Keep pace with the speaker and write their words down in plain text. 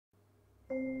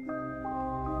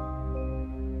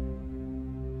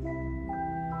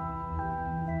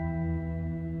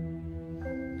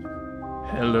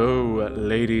Hello,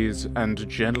 ladies and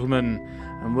gentlemen,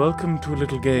 and welcome to a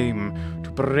little game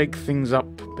to break things up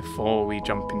before we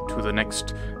jump into the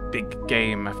next big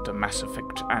game after Mass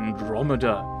Effect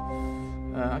Andromeda.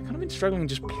 I've kind of been struggling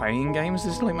just playing games.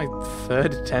 This is like my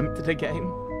third attempt at a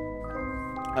game.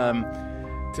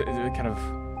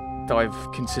 That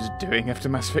I've considered doing after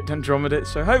Mass Effect Andromeda,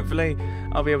 so hopefully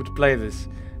I'll be able to play this,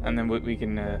 and then we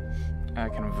can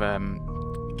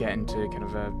get into kind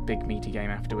of a big meaty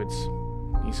game afterwards.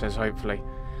 He says, hopefully.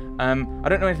 I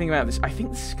don't know anything about this. I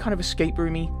think this is kind of escape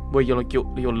roomy, where you're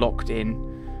locked in,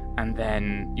 and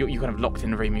then you're kind of locked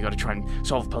in a room. You got to try and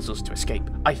solve puzzles to escape.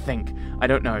 I think. I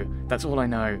don't know. That's all I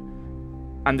know.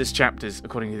 And there's chapters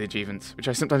according to the achievements, which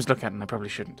I sometimes look at and I probably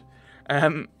shouldn't.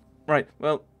 Right.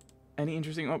 Well, any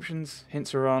interesting options?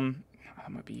 Hints are on.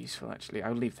 That might be useful actually.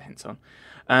 I'll leave the hints on.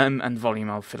 And volume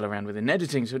I'll fiddle around with in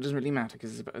editing, so it doesn't really matter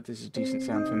because this is decent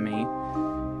sound for me,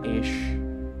 ish.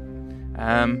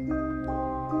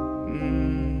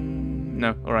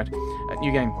 No, alright.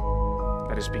 New game.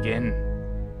 Let us begin.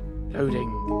 Loading.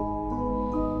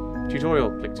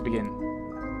 Tutorial. Click to begin.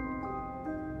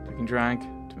 Click and drag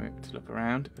to look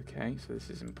around. Okay, so this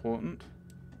is important.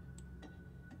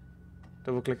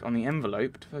 Double click on the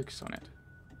envelope to focus on it.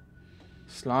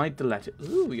 Slide the letter.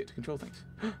 Ooh, we get to control things.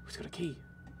 We've got a key.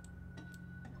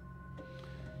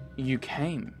 You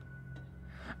came.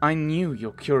 I knew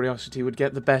your curiosity would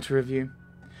get the better of you.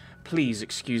 Please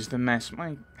excuse the mess.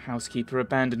 My housekeeper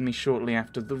abandoned me shortly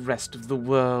after the rest of the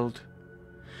world.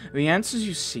 The answers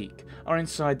you seek are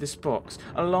inside this box,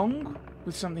 along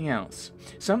with something else.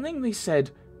 Something they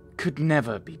said could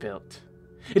never be built.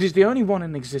 It is the only one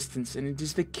in existence, and it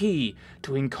is the key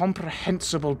to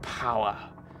incomprehensible power.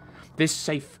 This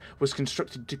safe was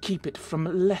constructed to keep it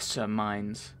from lesser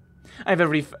minds. I have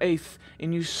every faith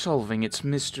in you solving its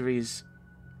mysteries.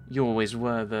 You always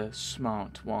were the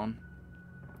smart one.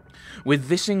 With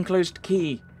this enclosed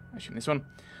key, I assume this one,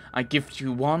 I gift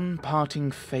you one parting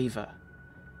favour.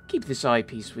 Keep this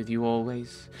eyepiece with you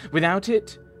always. Without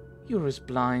it, you're as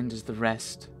blind as the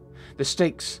rest. The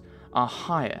stakes are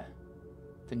higher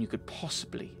than you could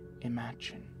possibly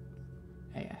imagine.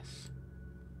 AS.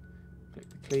 Click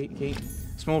the key.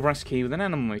 Small brass key with an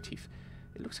animal motif.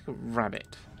 It looks like a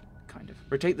rabbit, kind of.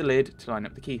 Rotate the lid to line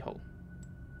up the keyhole.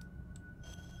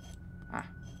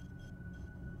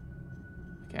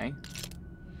 Okay.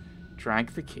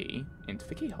 Drag the key into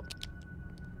the keyhole.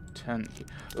 Turn the key.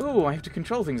 Ooh, I have to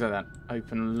control things like that.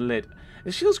 Open lid.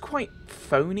 This feels quite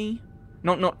phony.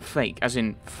 Not fake, as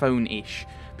in phone-ish.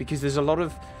 Because there's a lot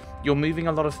of... You're moving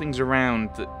a lot of things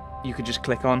around that you could just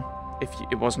click on if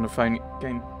it wasn't a phone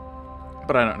game.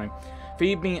 But I don't know.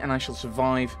 Feed me and I shall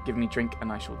survive. Give me drink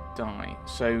and I shall die.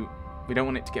 So, we don't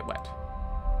want it to get wet.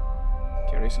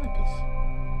 Curious eyepiece.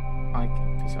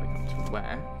 Eyepiece icon to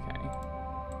where? Okay.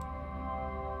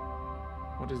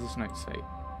 What does this note say?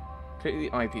 Click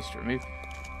the eyepiece to remove.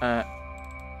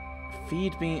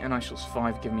 Feed me and I shall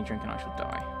survive. Give me drink and I shall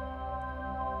die.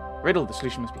 Riddle. The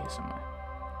solution must be here somewhere.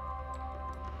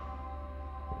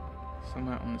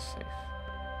 Somewhere on the safe.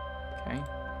 Okay.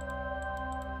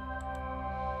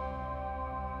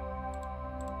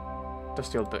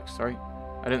 Dusty old books, sorry.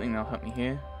 I don't think they'll help me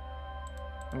here.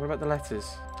 And what about the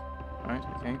letters? Alright,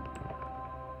 okay.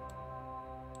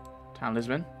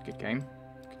 Talisman. Good game.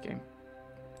 Good game.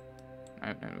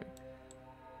 No.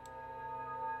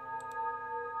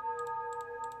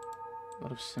 A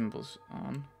lot of symbols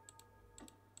on.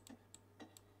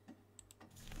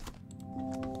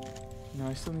 No,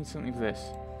 I still need something for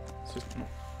this. It's just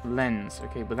lens.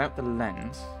 Okay, without the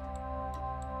lens.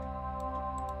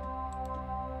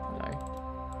 Hello.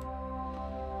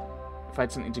 If I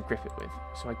had something to grip it with.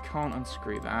 So I can't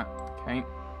unscrew that. Okay.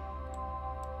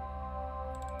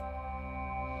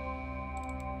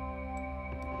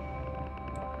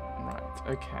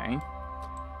 Okay.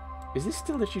 Is this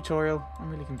still the tutorial? I'm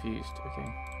really confused. Okay.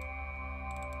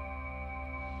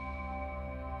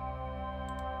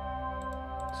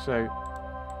 So...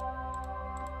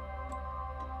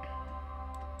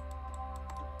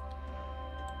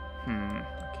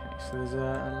 Okay, so there's a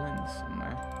lens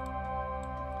somewhere.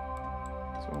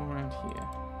 It's all around here.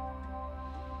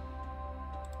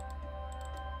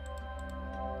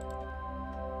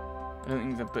 I don't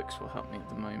think the books will help me at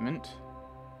the moment.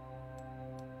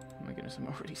 Oh my goodness, I'm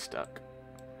already stuck.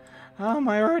 How am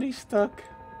I already stuck?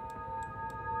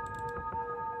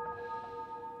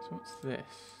 So what's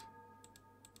this?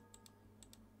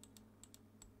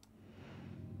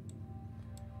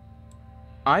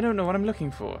 I don't know what I'm looking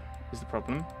for, is the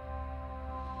problem.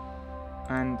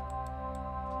 And...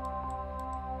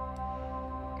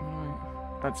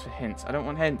 That's for hints. I don't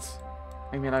want hints.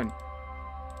 Leave me alone.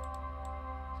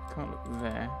 Can't look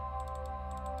there.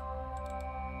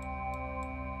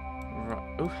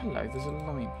 Right. Oh, hello. There's a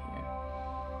line here.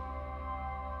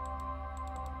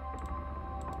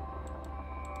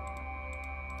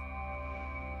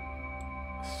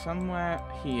 Somewhere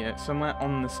here. Somewhere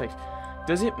on the safe.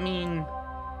 Does it mean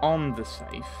on the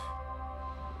safe?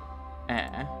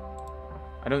 Air?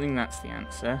 I don't think that's the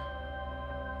answer.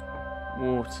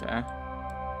 Water.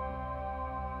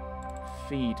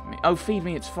 Feed me. Oh, feed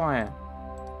me. It's fire.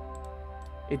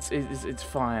 It's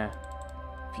fire.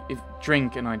 If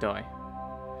drink and I die.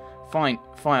 Fine.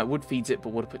 Fire. Wood feeds it,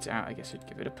 but water puts it out. I guess I'd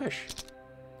give it a push.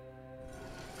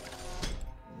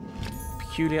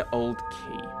 Peculiar old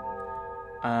key.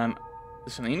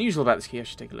 There's something unusual about this key. I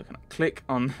should take a look at it. Click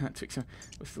on that to examine.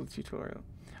 What's the tutorial?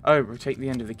 Oh, rotate the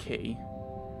end of the key.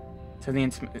 Turn the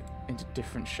into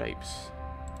different shapes.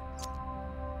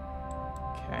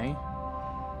 Okay.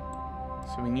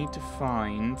 So we need to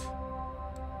find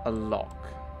a lock.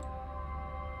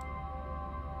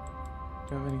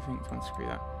 Do I have anything to unscrew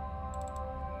that?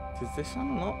 Does this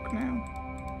unlock now?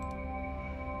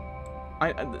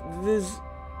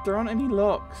 There aren't any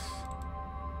locks.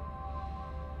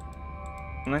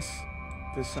 Unless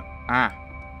there's some... Ah!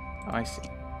 Oh, I see.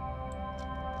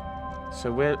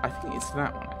 So I think it's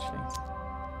that one, actually.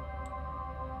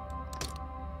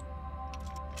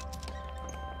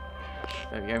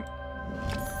 There we go.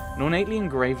 An ornately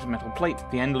engraved metal plate.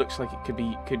 The end looks like it could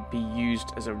be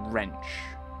used as a wrench.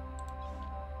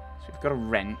 So we've got a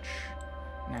wrench.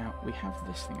 Now, we have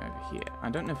this thing over here. I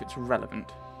don't know if it's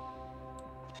relevant.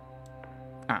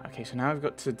 Ah, okay, so now I've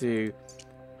got to do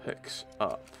hooks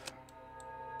up.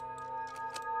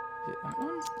 Is it that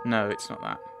one? No, it's not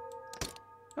that.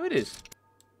 Oh, it is.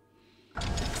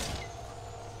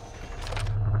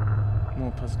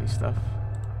 More puzzly stuff.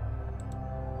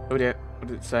 Oh dear, what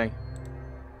did it say?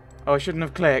 Oh, I shouldn't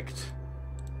have clicked.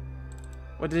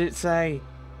 What did it say?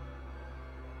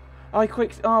 Oh, I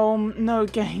clicked. Oh, no,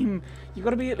 game. You've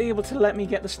got to be able to let me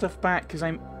get the stuff back, because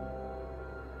I'm...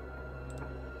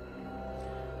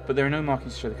 But there are no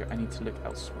markings to show the code. I need to look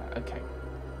elsewhere. Okay.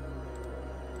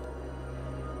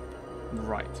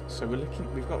 Right, so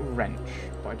we've got a wrench,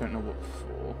 but I don't know what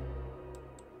for.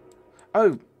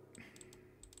 Oh!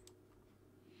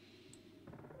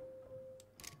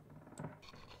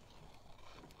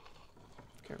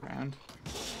 Go around.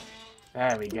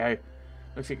 There we go.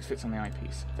 Looks like it fits on the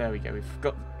eyepiece. There we go, we've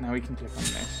got... Now we can click on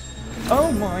this.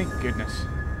 Oh my goodness!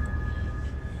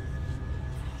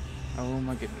 Oh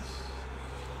my goodness.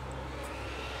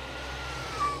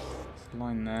 There's a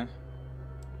line there.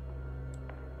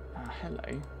 Ah,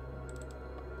 hello.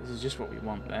 This is just what we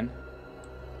want then.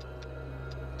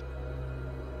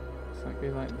 Does that go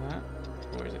like that?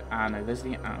 Or is it? Ah, no, there's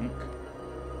the ankh.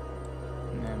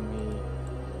 And then we...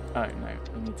 Oh, no,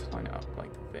 we need to line it up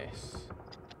like this.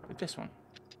 With this one.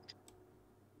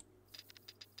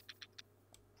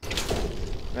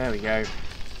 There we go.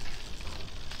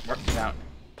 Worked it out.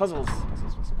 Puzzles!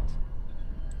 Puzzles, puzzles, puzzles.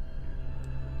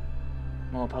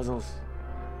 More puzzles.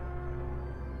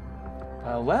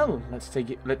 Well, let's take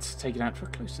it out for a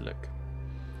closer look.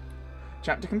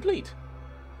 Chapter complete.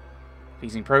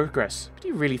 Pleasing progress. But do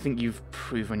you really think you've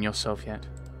proven yourself yet?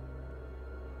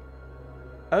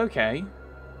 Okay.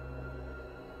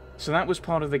 So that was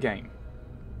part of the game.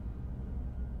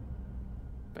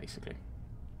 Basically.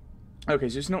 Okay,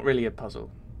 so it's not really a puzzle.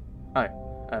 Oh,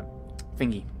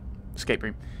 thingy. Escape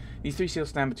room. These three seals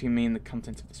stand between me and the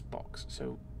contents of this box.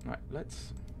 So, right,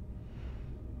 let's...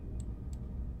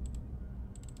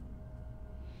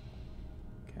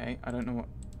 Okay, I don't know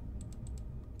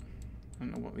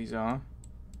what these are.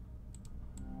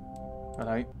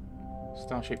 Hello.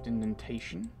 Star-shaped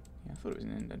indentation. Yeah, I thought it was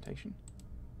an indentation.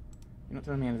 You're not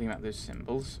telling me anything about those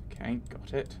symbols. Okay,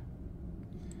 got it.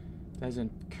 There's a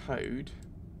code.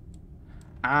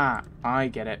 Ah, I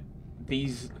get it.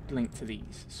 These link to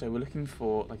these. So we're looking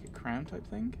for like a crown type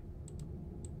thing.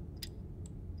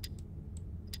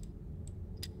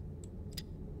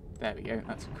 There we go,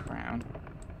 that's a crown.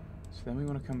 So then we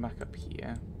want to come back up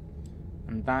here.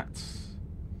 And that's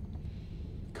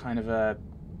kind of a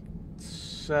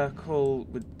circle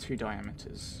with 2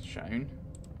 diameters shown.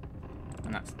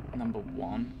 And that's number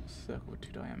 1, circle with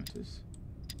 2 diameters.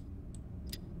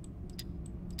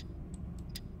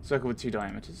 Circle with 2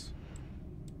 diameters.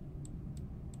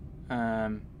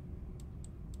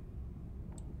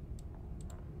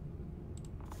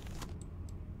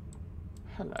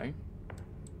 Hello.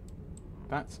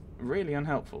 That's really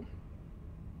unhelpful.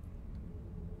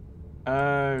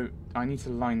 Oh, I need to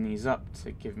line these up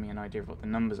to give me an idea of what the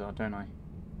numbers are, don't I?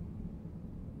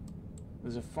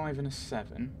 There's a 5 and a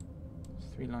 7.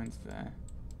 There's 3 lines there.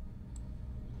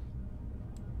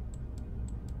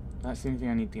 That's the only thing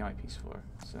I need the eyepiece for,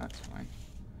 so that's fine.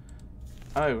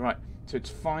 Oh, right. So it's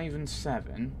 5 and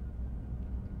 7.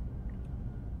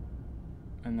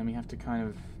 And then we have to kind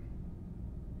of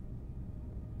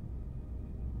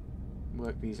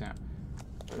work these out.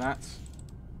 So that's...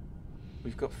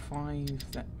 We've got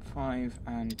 5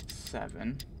 and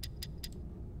 7.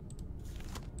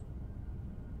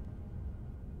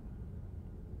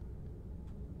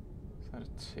 So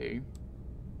that's 2.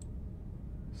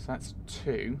 So that's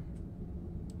 2.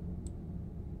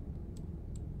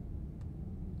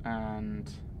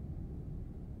 And...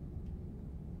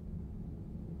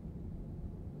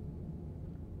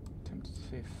 tempted to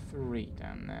say a 3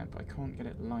 down there, but I can't get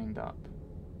it lined up.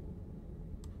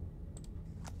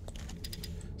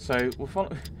 So we're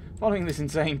following this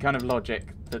insane kind of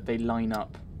logic that they line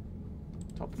up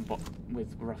top and bottom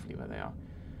with roughly where they are.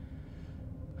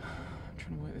 I'm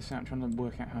trying to work this out. I'm trying to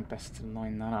work out how best to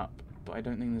line that up, but I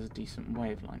don't think there's a decent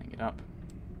way of lining it up.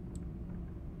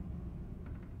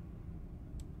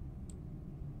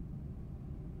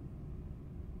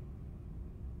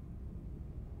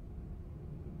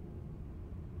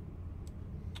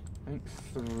 I think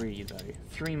 3 though.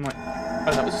 3 might...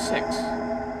 Oh, that was a 6.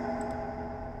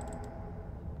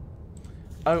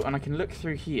 Oh, and I can look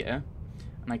through here,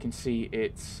 and I can see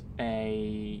it's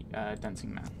a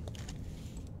dancing man.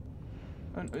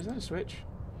 Oh, is that a switch?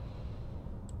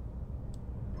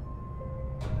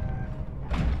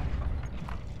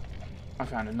 I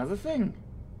found another thing.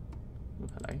 Oh,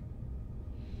 hello.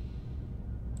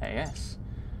 Yes.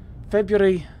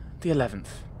 February the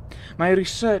 11th. My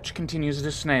research continues at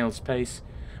a snail's pace.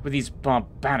 With these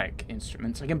barbaric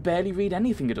instruments, I can barely read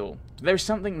anything at all. There is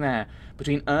something there,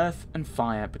 between earth and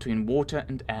fire, between water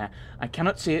and air. I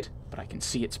cannot see it, but I can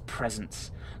see its presence,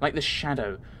 like the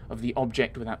shadow of the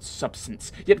object without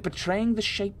substance, yet betraying the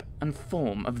shape and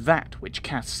form of that which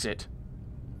casts it.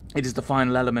 It is the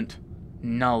final element,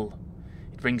 null.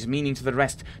 It brings meaning to the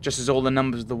rest, just as all the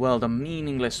numbers of the world are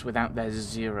meaningless without their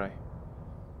 0.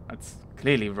 That's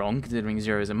clearly wrong, considering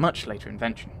 0 is a much later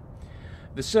invention.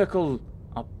 The circle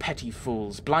are petty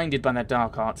fools, blinded by their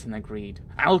dark arts and their greed.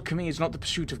 Alchemy is not the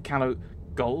pursuit of callow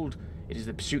gold, it is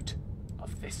the pursuit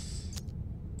of this.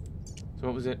 So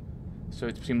what was it? So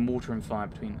it's between water and fire,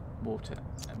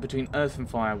 between earth and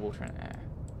fire, water and air.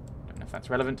 Don't know if that's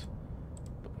relevant,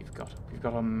 but we've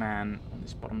got our man on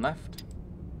this bottom left.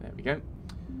 There we go.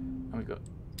 And we've got...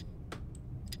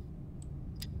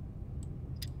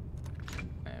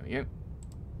 There we go.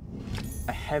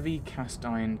 A heavy cast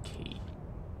iron key.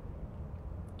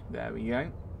 There we go.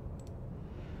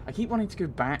 I keep wanting to go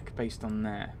back based on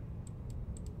there.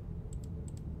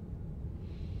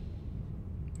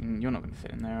 You're not going to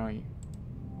fit in there, are you?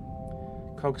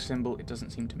 Cog symbol, it doesn't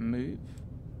seem to move.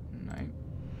 No.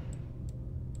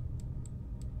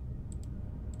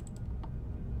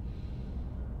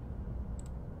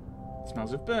 It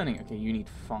smells of burning. Okay, you need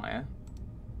fire.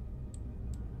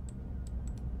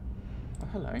 Oh,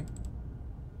 hello.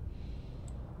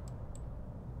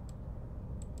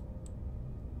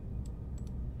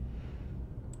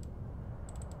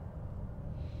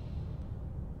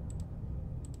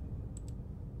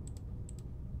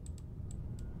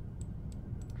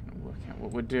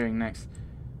 What we're doing next.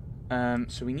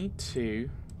 So we need to...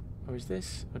 Or is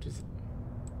this... Or does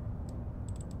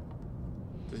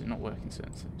it not work in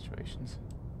certain situations?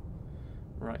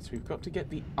 Right, so we've got to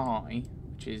get the eye,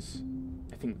 which is,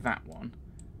 I think, that one.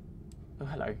 Oh,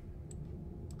 hello.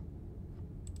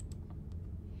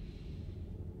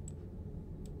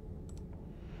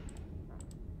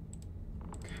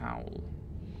 Cowl.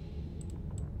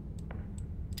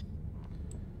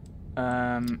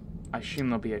 I assume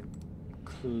there'll be a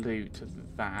clue to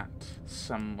that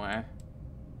somewhere.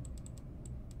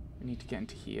 We need to get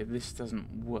into here. This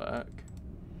doesn't work.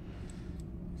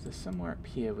 Is there somewhere up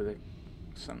here with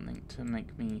something to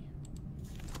make me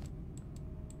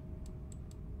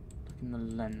look in the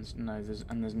lens? No, there's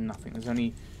nothing. There's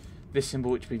only this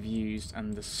symbol which we've used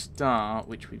and the star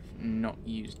which we've not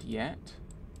used yet.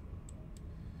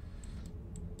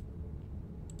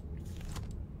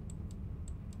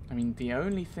 I mean, the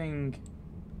only thing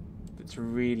that's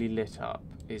really lit up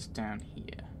is down here.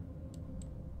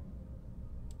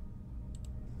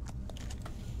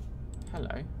 Hello.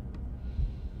 I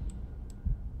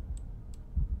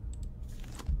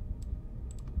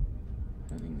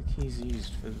don't think the key's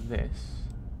used for this.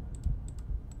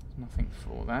 There's nothing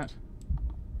for that.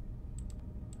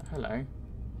 Hello.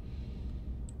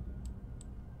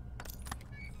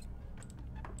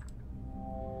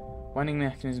 Winding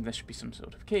mechanism, there should be some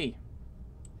sort of key.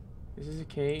 This is a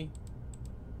key.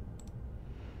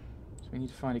 So we need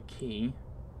to find a key.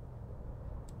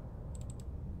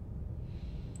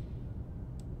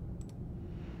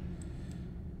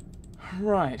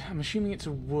 Right, I'm assuming it's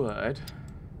a word.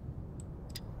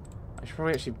 I should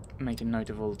probably actually make a note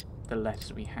of all the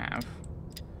letters we have.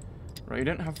 Right, we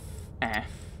don't have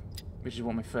F, which is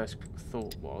what my first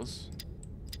thought was.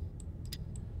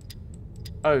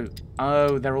 Oh,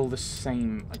 they're all the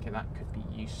same. Okay, that could be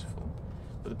useful.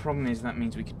 But the problem is that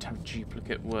means we could have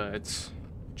duplicate words.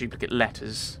 Duplicate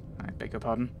letters. I beg your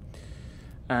pardon.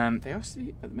 They are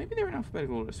maybe they're in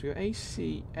alphabetical order. So we got A,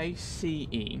 C,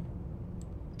 E,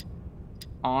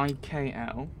 I, K,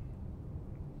 L.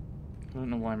 I don't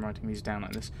know why I'm writing these down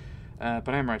like this. But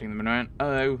I'm writing them around.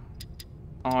 O,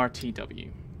 R, T,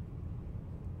 W.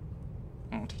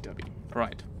 R, T, W.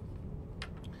 Right.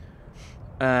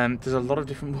 There's a lot of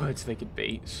different words they could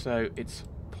be, so it's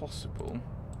possible.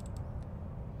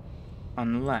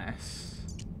 Unless...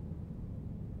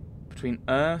 between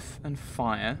earth and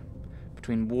fire,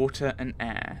 between water and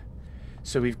air.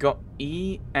 So we've got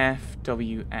E, F,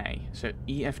 W, A. So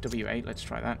E, F, W, A, let's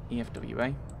try that. E, F, W, A.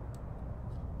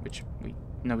 Which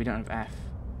no, we don't have F.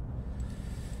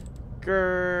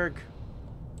 Gurg.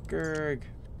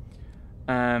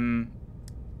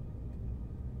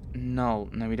 Null.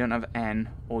 No, we don't have N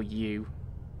or U.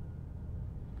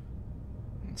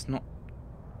 It's not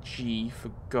G for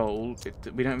gold.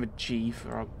 We don't have a G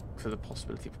for the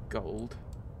possibility of gold.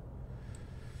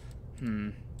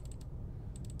 And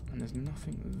there's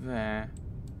nothing there.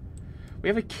 We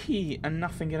have a key and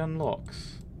nothing it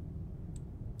unlocks.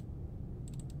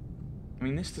 I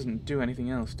mean, this doesn't do anything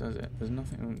else, does it? There's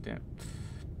nothing.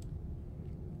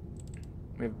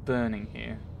 We have burning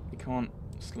here. We can't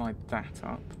slide that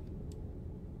up.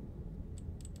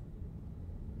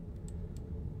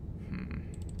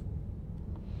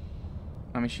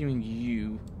 I'm assuming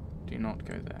you do not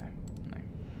go there. No.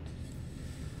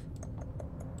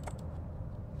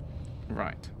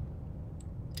 Right.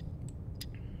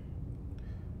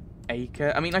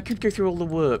 Acre. I mean, I could go through all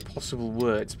the possible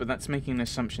words, but that's making an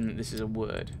assumption that this is a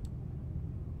word.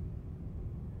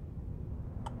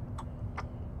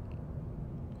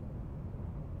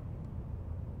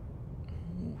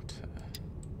 Water.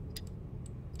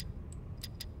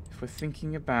 If we're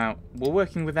thinking about... we're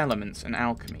working with elements and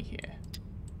alchemy here.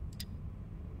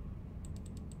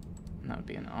 And that would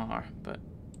be an R, but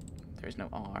there is no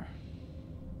R.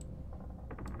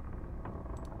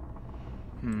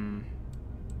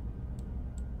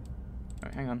 Oh,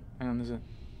 hang on, there's a...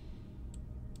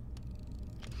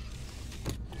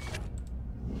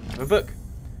 I have a book!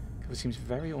 Cover seems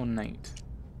very ornate.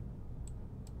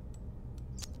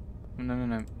 Oh,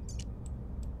 no.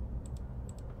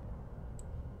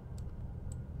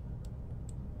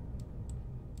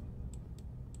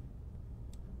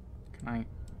 Can I...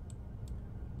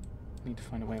 need to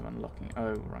find a way of unlocking it.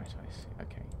 Oh, right, I see.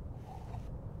 Okay.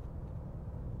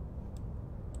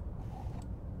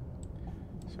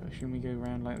 So, assume we go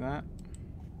around like that.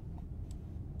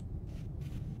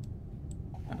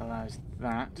 That allows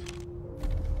that.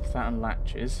 If that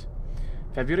unlatches.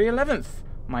 February 11th!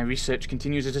 My research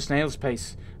continues at a snail's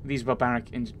pace. These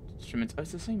barbaric instruments... oh,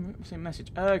 it's the same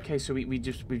message. Okay, so we've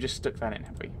just stuck that in,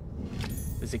 have we?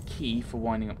 There's a key for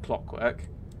winding up clockwork.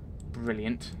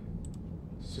 Brilliant.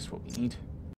 It's just what we need.